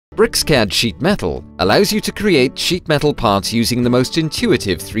BricsCAD Sheet Metal allows you to create sheet metal parts using the most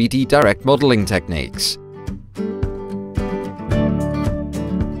intuitive 3D direct modeling techniques.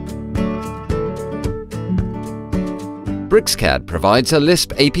 BricsCAD provides a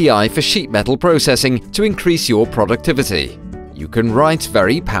LISP API for sheet metal processing to increase your productivity. You can write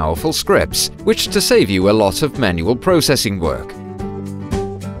very powerful scripts, which to save you a lot of manual processing work.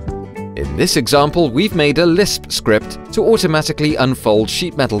 In this example, we've made a LISP script to automatically unfold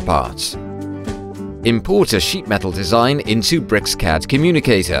sheet metal parts. Import a sheet metal design into BricsCAD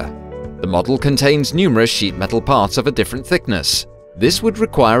Communicator. The model contains numerous sheet metal parts of a different thickness. This would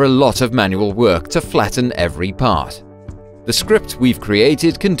require a lot of manual work to flatten every part. The script we've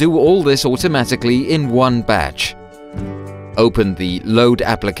created can do all this automatically in one batch. Open the Load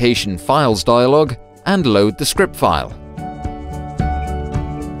Application Files dialog and load the script file.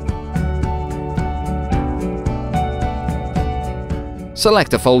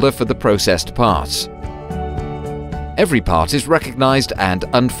 Select a folder for the processed parts. Every part is recognized and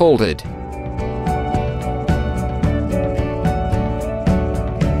unfolded.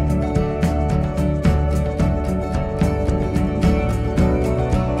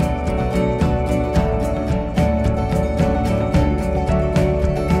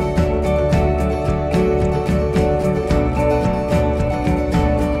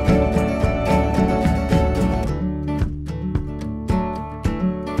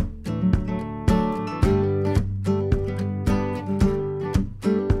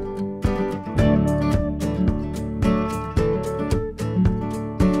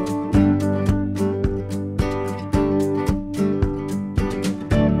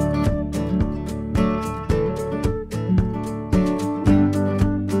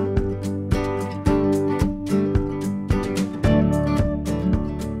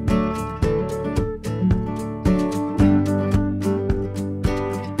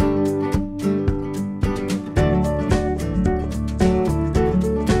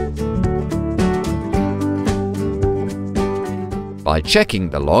 By checking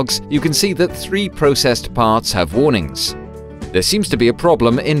the logs, you can see that 3 processed parts have warnings. There seems to be a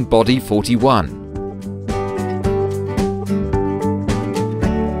problem in body 41.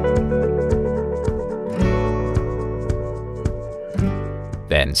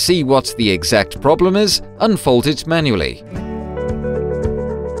 Then see what the exact problem is, unfold it manually.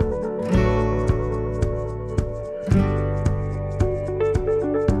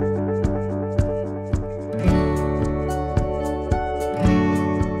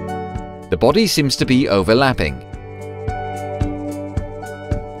 The body seems to be overlapping.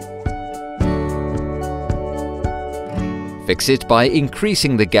 Fix it by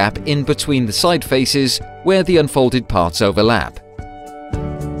increasing the gap in between the side faces where the unfolded parts overlap.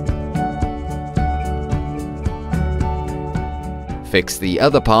 Fix the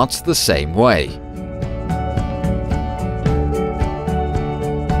other parts the same way.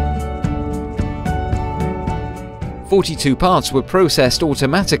 "42 parts were processed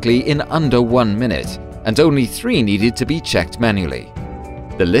automatically in under 1 minute, and only 3 needed to be checked manually.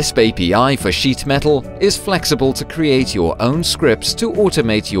 The LISP API for sheet metal is flexible to create your own scripts to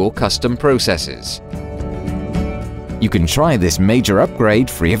automate your custom processes. You can try this major upgrade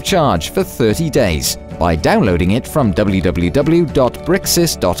free of charge for 30 days by downloading it from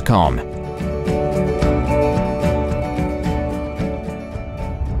www.bricsys.com.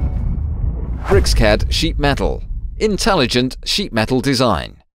 BricsCAD Sheet Metal. Intelligent sheet metal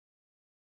design.